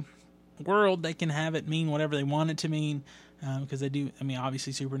their world they can have it mean whatever they want it to mean. Because they do, I mean,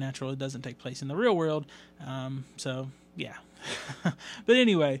 obviously supernatural, it doesn't take place in the real world. So, yeah. But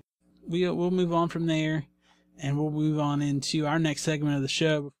anyway, we'll move on from there, and we'll move on into our next segment of the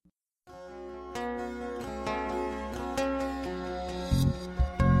show.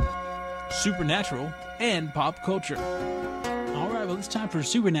 Supernatural and pop culture. All right, well, it's time for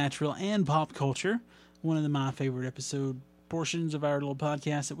Supernatural and pop culture. One of my favorite episode portions of our little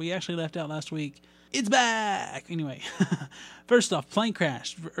podcast that we actually left out last week. It's back! Anyway, first off, plane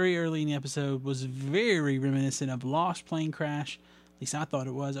crash. Very early in the episode was very reminiscent of Lost Plane Crash. At least I thought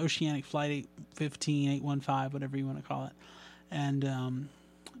it was. Oceanic Flight 815, 815, whatever you want to call it. And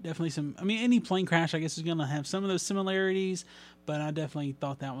definitely any plane crash, I guess, is going to have some of those similarities, but I definitely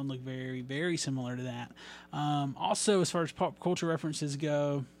thought that one looked very, very similar to that. Also, as far as pop culture references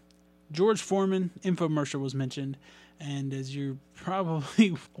go, George Foreman infomercial was mentioned. And as you're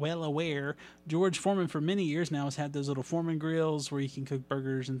probably well aware, George Foreman for many years now has had those little Foreman grills where you can cook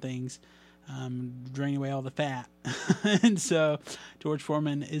burgers and things, drain away all the fat. And so George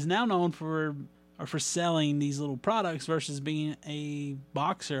Foreman is now known for selling these little products versus being a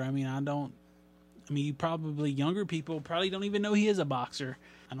boxer. Probably younger people probably don't even know he is a boxer,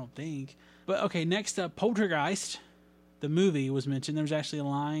 I don't think. But okay, next up, Poltergeist. The movie was mentioned. There was actually a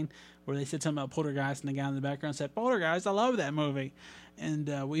line where they said something about Poltergeist, and the guy in the background said, "Poltergeist, I love that movie." And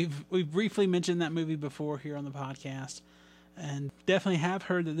we've briefly mentioned that movie before here on the podcast, and definitely have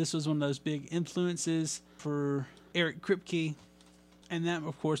heard that this was one of those big influences for Eric Kripke, and that,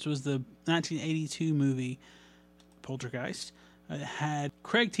 of course, was the 1982 movie Poltergeist. It had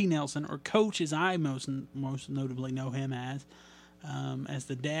Craig T. Nelson, or Coach, as I most notably know him as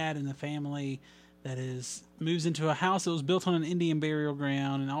the dad in the family that moves into a house that was built on an Indian burial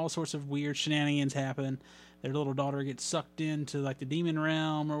ground, and all sorts of weird shenanigans happen. Their little daughter gets sucked into like the demon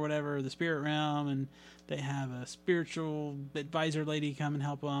realm or whatever, the spirit realm, and they have a spiritual advisor lady come and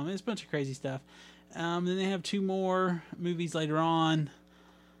help them. It's a bunch of crazy stuff. Then they have two more movies later on.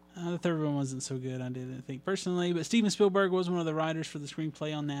 The third one wasn't so good, I didn't think personally, but Steven Spielberg was one of the writers for the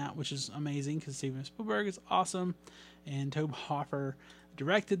screenplay on that, which is amazing because Steven Spielberg is awesome, and Tobe Hoffer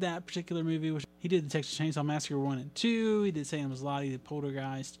directed that particular movie, which he did the Texas Chainsaw Massacre 1 and 2. He did Salem's Lot. He did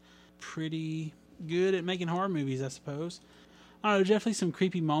Poltergeist. Pretty good at making horror movies, I suppose. I don't know, definitely some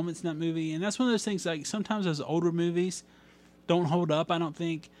creepy moments in that movie, and that's one of those things, like, sometimes those older movies don't hold up, I don't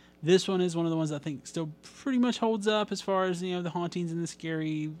think. This one is one of the ones I think still pretty much holds up as far as, the hauntings and the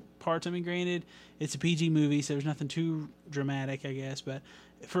scary parts. I mean, granted, it's a PG movie, so there's nothing too dramatic, I guess, but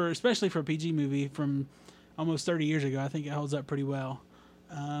especially for a PG movie from almost 30 years ago, I think it holds up pretty well.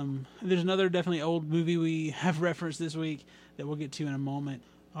 There's another definitely old movie we have referenced this week that we'll get to in a moment.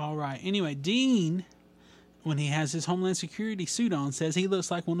 All right. Anyway, Dean, when he has his Homeland Security suit on, says he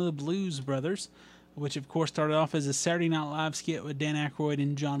looks like one of the Blues Brothers, which of course started off as a Saturday Night Live skit with Dan Aykroyd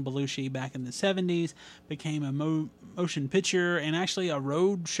and John Belushi back in the 70s, became a motion picture and actually a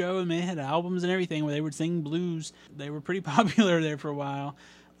road show, and they had albums and everything where they would sing blues. They were pretty popular there for a while.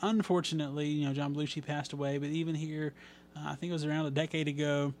 Unfortunately, John Belushi passed away, but even here, I think it was around a decade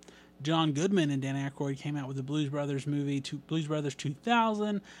ago, John Goodman and Dan Aykroyd came out with the Blues Brothers movie, Blues Brothers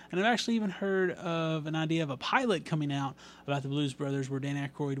 2000, and I've actually even heard of an idea of a pilot coming out about the Blues Brothers where Dan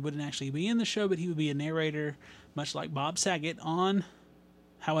Aykroyd wouldn't actually be in the show, but he would be a narrator, much like Bob Saget on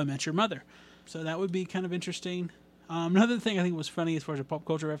How I Met Your Mother. So that would be kind of interesting. Another thing I think was funny as far as a pop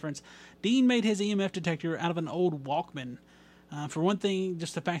culture reference, Dean made his EMF detector out of an old Walkman. For one thing,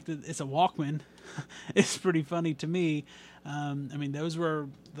 just the fact that it's a Walkman is pretty funny to me. I mean, those were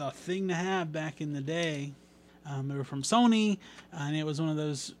the thing to have back in the day. They were from Sony, and it was one of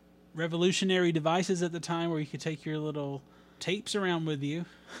those revolutionary devices at the time where you could take your little tapes around with you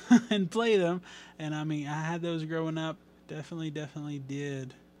and play them. And I mean, I had those growing up. Definitely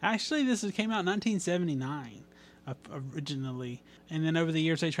did. Actually, came out in 1979 originally. And then over the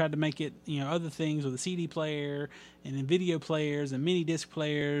years, they tried to make it, other things with a CD player and then video players and mini disc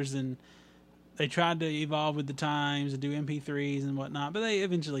players, and they tried to evolve with the times and do MP3s and whatnot, but they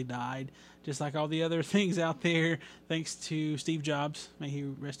eventually died, just like all the other things out there, thanks to Steve Jobs, may he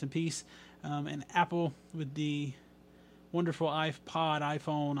rest in peace, and Apple with the wonderful iPod,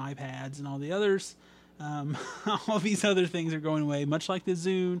 iPhone, iPads, and all the others. All these other things are going away, much like the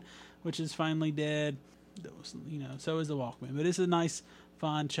Zune, which is finally dead. So is the Walkman. But it's a nice,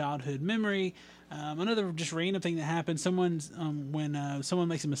 fond childhood memory. Another just random thing that happened, when someone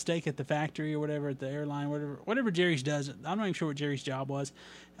makes a mistake at the factory or whatever, at the airline, whatever Jerry's does, I'm not even sure what Jerry's job was.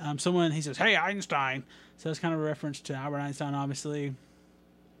 He says, "Hey, Einstein." So it's kind of a reference to Albert Einstein, obviously.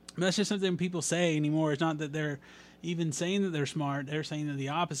 But that's just something people say anymore. It's not that they're even saying that they're smart. They're saying the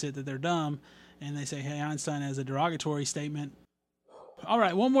opposite, that they're dumb. And they say, "Hey, Einstein," as a derogatory statement. All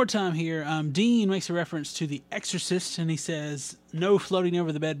right, one more time here. Dean makes a reference to The Exorcist, and he says, "No floating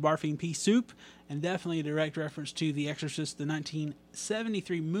over the bed barfing pea soup," and definitely a direct reference to The Exorcist, the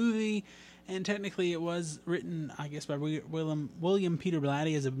 1973 movie. And technically it was written, I guess, by William Peter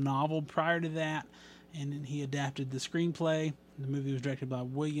Blatty as a novel prior to that, and then he adapted the screenplay. The movie was directed by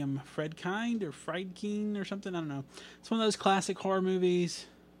William Friedkin or something, I don't know. It's one of those classic horror movies.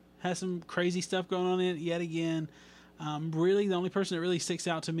 Has some crazy stuff going on in it yet again. Really, the only person that really sticks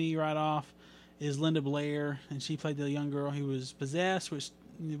out to me right off is Linda Blair, and she played the young girl who was possessed,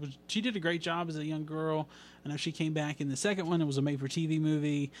 she did a great job as a young girl. I know she came back in the second one. It was a made-for-TV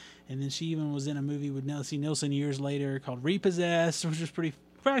movie, and then she even was in a movie with Nelsie Nielsen years later called Repossessed, which was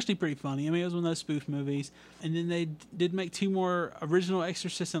actually pretty funny. I mean, it was one of those spoof movies. And then they did make 2 more original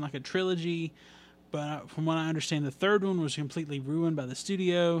Exorcists in like a trilogy. But from what I understand, the third one was completely ruined by the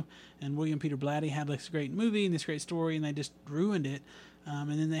studio, and William Peter Blatty had this great movie and this great story, and they just ruined it.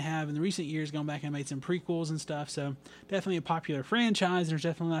 And then they have, in the recent years, gone back and made some prequels and stuff. So definitely a popular franchise. There's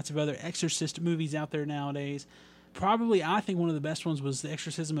definitely lots of other Exorcist movies out there nowadays. Probably, I think one of the best ones was The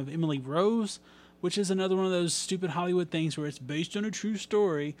Exorcism of Emily Rose, which is another one of those stupid Hollywood things where it's based on a true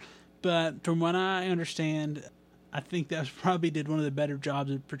story. But from what I understand, I think that probably did one of the better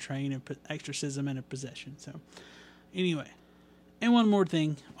jobs of portraying an exorcism and a possession. So, anyway. And one more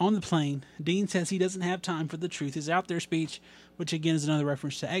thing. On the plane, Dean says he doesn't have time for the truth is out there speech, which again is another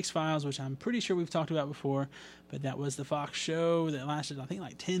reference to X-Files, which I'm pretty sure we've talked about before. But that was the Fox show that lasted, I think,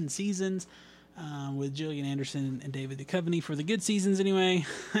 like 10 seasons with Gillian Anderson and David Duchovny for the good seasons anyway.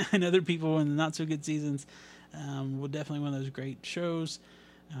 And other people in the not-so-good seasons. Well, definitely one of those great shows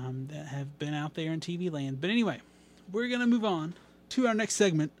that have been out there in TV land. But anyway, we're going to move on to our next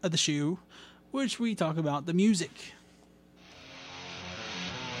segment of the show, which we talk about the music.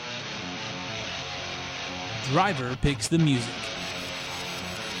 Driver picks the music.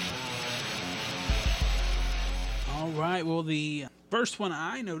 All right, well, the first one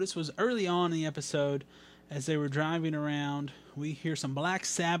I noticed was early on in the episode as they were driving around. We hear some Black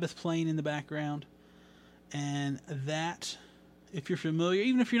Sabbath playing in the background. And that, if you're familiar,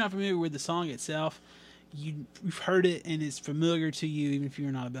 even if you're not familiar with the song itself, you've heard it and it's familiar to you, even if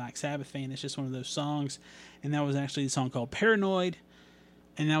you're not a Black Sabbath fan. It's just one of those songs. And that was actually the song called Paranoid.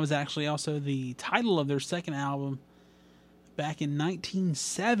 And that was actually also the title of their second album back in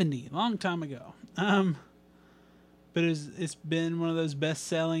 1970, a long time ago. But it's been one of those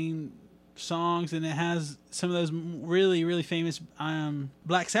best-selling songs, and it has some of those really, really famous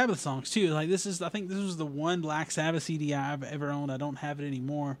Black Sabbath songs too. Like I think this was the one Black Sabbath CD I've ever owned. I don't have it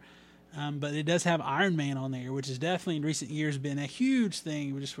anymore. But it does have Iron Man on there, which has definitely in recent years been a huge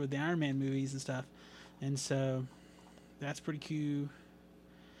thing just with the Iron Man movies and stuff. And so that's pretty cool.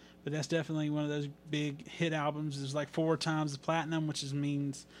 But that's definitely one of those big hit albums. There's like 4 times the platinum, which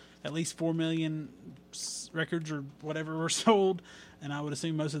means at least 4 million records or whatever were sold. And I would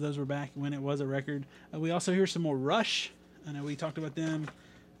assume most of those were back when it was a record. We also hear some more Rush. I know we talked about them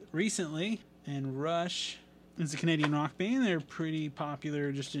recently. And Rush, It's a Canadian rock band. They're pretty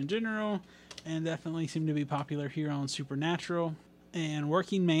popular just in general, and definitely seem to be popular here on Supernatural. And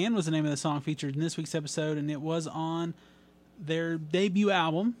Working Man was the name of the song featured in this week's episode, and it was on their debut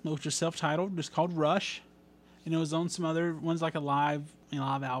album, which was self-titled, just called Rush. And it was on some other ones, like a live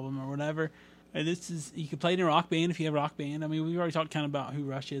album or whatever. And this is, you can play it in a rock band if you have a rock band. I mean, we've already talked kind of about who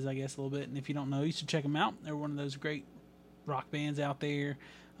Rush is, I guess, a little bit. And if you don't know, you should check them out. They're one of those great rock bands out there.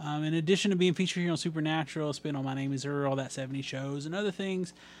 In addition to being featured here on Supernatural, it's been on My Name is Earl, That 70 Shows, and other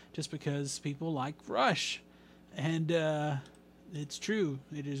things, just because people like Rush. And it's true.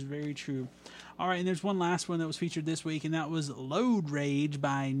 It is very true. All right, and there's one last one that was featured this week, and that was Load Rage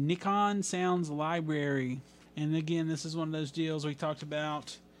by Nikon Sounds Library. And again, this is one of those deals we talked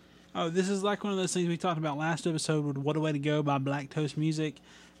about. Oh, this is like one of those things we talked about last episode with What a Way to Go by Black Toast Music.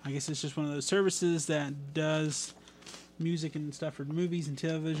 I guess it's just one of those services that does music and stuff for movies and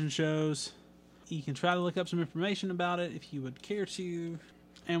television shows. You can try to look up some information about it if you would care to.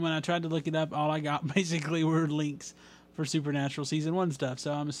 And when I tried to look it up, all I got basically were links for Supernatural Season 1 stuff.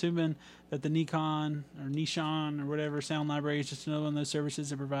 So I'm assuming that the Nikon or Nishon or whatever sound library is just another one of those services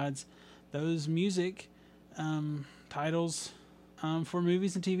that provides those music titles for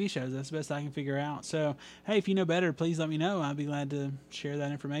movies and TV shows. That's the best I can figure out. So, hey, if you know better, please let me know. I'd be glad to share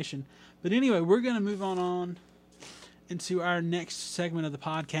that information. But anyway, we're going to move on into our next segment of the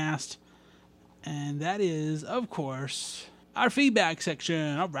podcast, and that is, of course, our feedback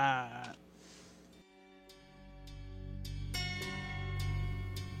section. All right.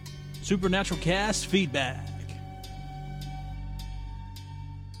 Supernatural Cast feedback.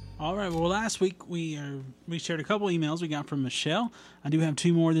 All right. Well, last week we shared a couple emails we got from Michelle. I do have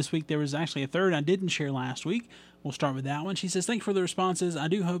two more this week. There was actually a third I didn't share last week. We'll start with that one. She says, "Thanks for the responses. I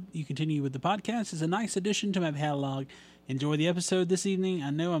do hope you continue with the podcast. It's a nice addition to my catalog. Enjoy the episode this evening.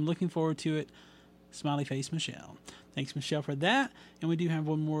 I know I'm looking forward to it. Smiley face, Michelle." Thanks, Michelle, for that. And we do have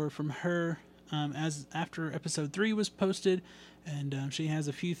one more from her as after episode 3 was posted, and she has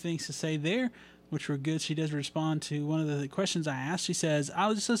a few things to say there, which were good. She does respond to one of the questions I asked. She says,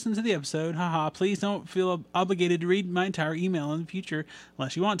 "I'll just listen to the episode. Haha, please don't feel obligated to read my entire email in the future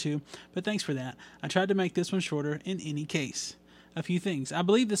unless you want to. But thanks for that. I tried to make this one shorter in any case. A few things. I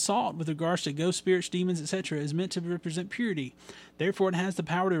believe the salt, with regards to ghost spirits, demons, etc., is meant to represent purity. Therefore, it has the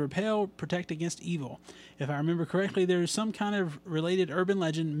power to repel, protect against evil. If I remember correctly, there is some kind of related urban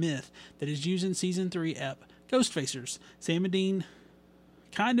legend myth that is used in Season 3 ep. Ghostfacers. Sam and Dean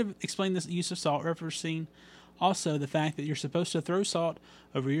kind of explain the use of salt, referencing also the fact that you're supposed to throw salt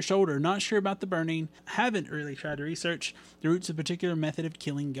over your shoulder. Not sure about the burning. Haven't really tried to research the roots of a particular method of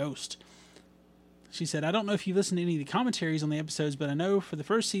killing ghosts." She said, "I don't know if you've listened to any of the commentaries on the episodes, but I know for the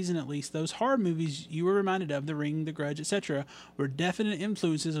first season at least, those horror movies you were reminded of, The Ring, The Grudge, etc., were definite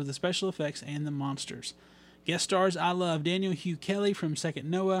influences of the special effects and the monsters. Guest stars I love Daniel Hugh Kelly from Second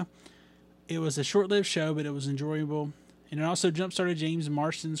Noah. It was a short-lived show, but it was enjoyable, and it also jump-started James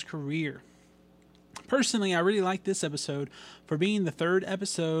Marsden's career. Personally, I really like this episode. For being the third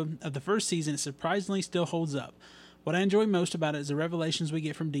episode of the first season, it surprisingly still holds up. What I enjoy most about it is the revelations we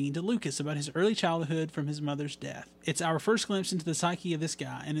get from Dean to Lucas about his early childhood from his mother's death. It's our first glimpse into the psyche of this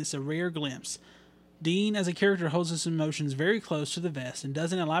guy, and it's a rare glimpse. Dean, as a character, holds his emotions very close to the vest and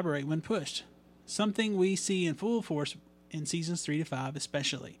doesn't elaborate when pushed. Something we see in full force in seasons 3 to 5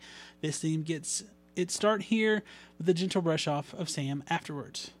 especially. This theme gets its start here with the gentle brush off of Sam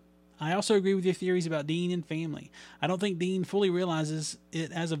afterwards. I also agree with your theories about Dean and family. I don't think Dean fully realizes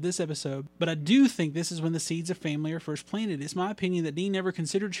it as of this episode, but I do think this is when the seeds of family are first planted. It's my opinion that Dean never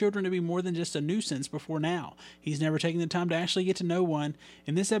considered children to be more than just a nuisance before now. He's never taken the time to actually get to know one.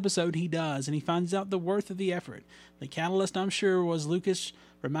 In this episode, he does, and he finds out the worth of the effort. The catalyst, I'm sure, was Lucas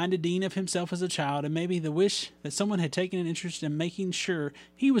reminded Dean of himself as a child, and maybe the wish that someone had taken an interest in making sure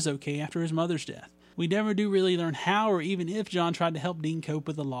he was okay after his mother's death. We never do really learn how or even if John tried to help Dean cope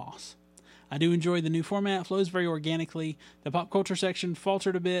with the loss. I do enjoy the new format. It flows very organically. The pop culture section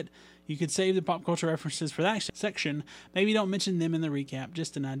faltered a bit. You could save the pop culture references for that section. Maybe don't mention them in the recap.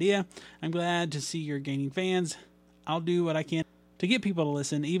 Just an idea. I'm glad to see you're gaining fans. I'll do what I can to get people to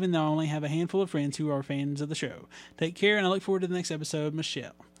listen, even though I only have a handful of friends who are fans of the show. Take care, and I look forward to the next episode.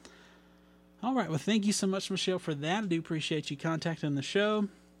 Michelle." All right. Well, thank you so much, Michelle, for that. I do appreciate you contacting the show.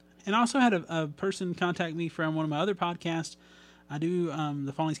 And I also had a person contact me from one of my other podcasts. I do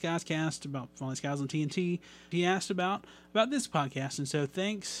the Falling Skies cast about Falling Skies on TNT. He asked about this podcast, and so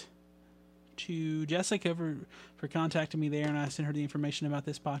thanks to Jessica for contacting me there, and I sent her the information about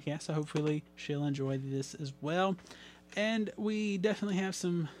this podcast, so hopefully she'll enjoy this as well. And we definitely have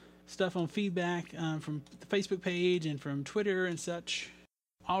some stuff on feedback from the Facebook page and from Twitter and such.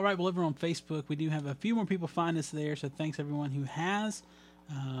 All right, well, over on Facebook, we do have a few more people find us there, so thanks everyone who has.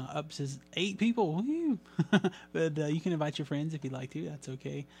 Up to 8 people. Woo. But you can invite your friends if you'd like to. That's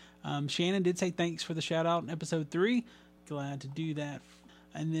okay. Shannon did say thanks for the shout out in episode 3. Glad to do that.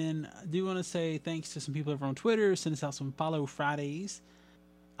 And then I do want to say thanks to some people over on Twitter. Send us out some Follow Fridays.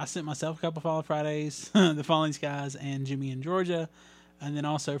 I sent myself a couple Follow Fridays. The Falling Skies and Jimmy in Georgia. And then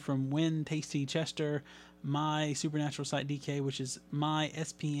also from Win Tasty Chester, my Supernatural site DK, which is my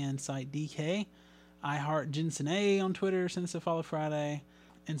SPN site DK. I Heart Jensen A on Twitter. Send us a Follow Friday.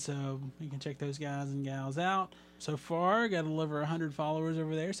 And so you can check those guys and gals out. So far, got a little over 100 followers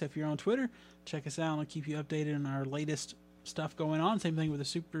over there. So if you're on Twitter, check us out. I'll keep you updated on our latest stuff going on. Same thing with the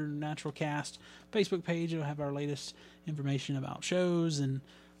Supernatural Cast Facebook page. It'll have our latest information about shows and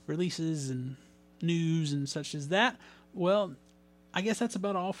releases and news and such as that. Well, I guess that's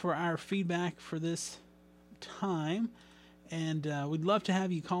about all for our feedback for this time. And we'd love to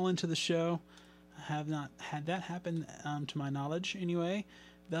have you call into the show. I have not had that happen to my knowledge anyway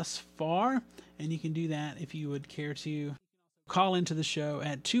thus far, and you can do that if you would care to call into the show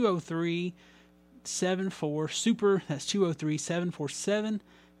at 203-74-SUPER. That's 203-747-8737.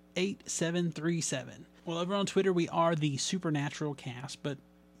 Well, over on Twitter, we are the Supernatural Cast, but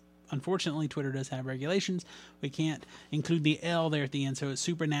unfortunately, Twitter does have regulations. We can't include the L there at the end, so it's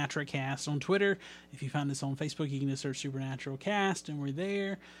Supernatural Cast on Twitter. If you find us on Facebook, you can just search Supernatural Cast, and we're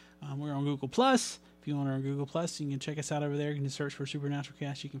there. We're on Google+. If you want to on Google+, you can check us out over there. You can just search for Supernatural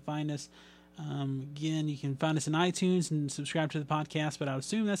Cast. You can find us. Again, you can find us in iTunes and subscribe to the podcast, but I would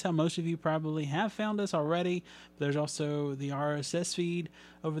assume that's how most of you probably have found us already. But there's also the RSS feed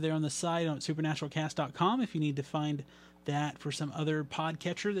over there on the site on supernaturalcast.com if you need to find that for some other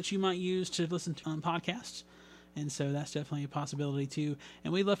podcatcher that you might use to listen to podcasts. And so that's definitely a possibility too.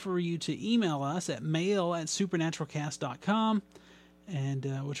 And we'd love for you to email us at mail@supernaturalcast.com. And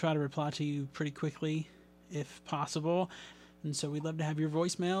we'll try to reply to you pretty quickly if possible. And so we'd love to have your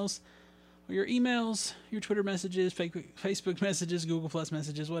voicemails or your emails, your Twitter messages, Facebook messages, Google Plus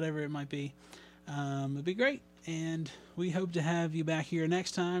messages, whatever it might be. It'd be great. And we hope to have you back here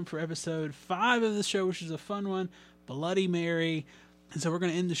next time for episode 5 of the show, which is a fun one, Bloody Mary. And so we're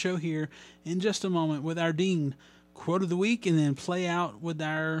going to end the show here in just a moment with our Dean quote of the week and then play out with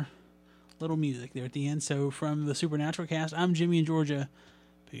our little music there at the end. So from the Supernatural Cast, I'm Jimmy in Georgia.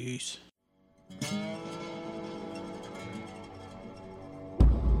 Peace.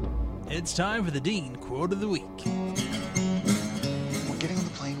 It's time for the Dean quote of the week. We're getting on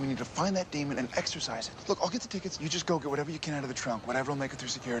the plane. We need to find that demon and exorcise it. Look, I'll get the tickets. You just go get whatever you can out of the trunk. Whatever will make it through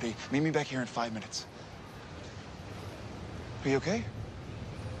security. Meet me back here in 5 minutes. Are you okay?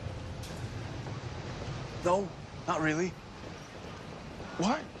 No, not really.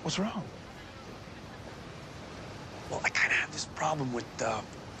 What? What's wrong? Well, I kind of have this problem with,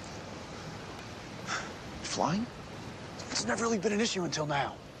 flying? It's never really been an issue until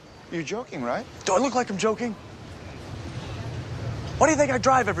now. You're joking, right? Do I look like I'm joking? Why do you think I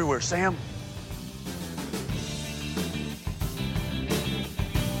drive everywhere, Sam?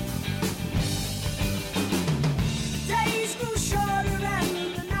 Days grow shorter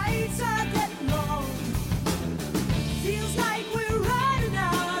and the nights are getting long. Feels like we're running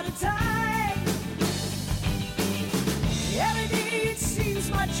out of time. Every day it seems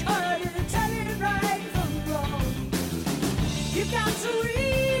much harder to tell it right from wrong. You've got to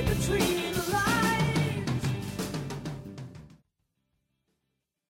read between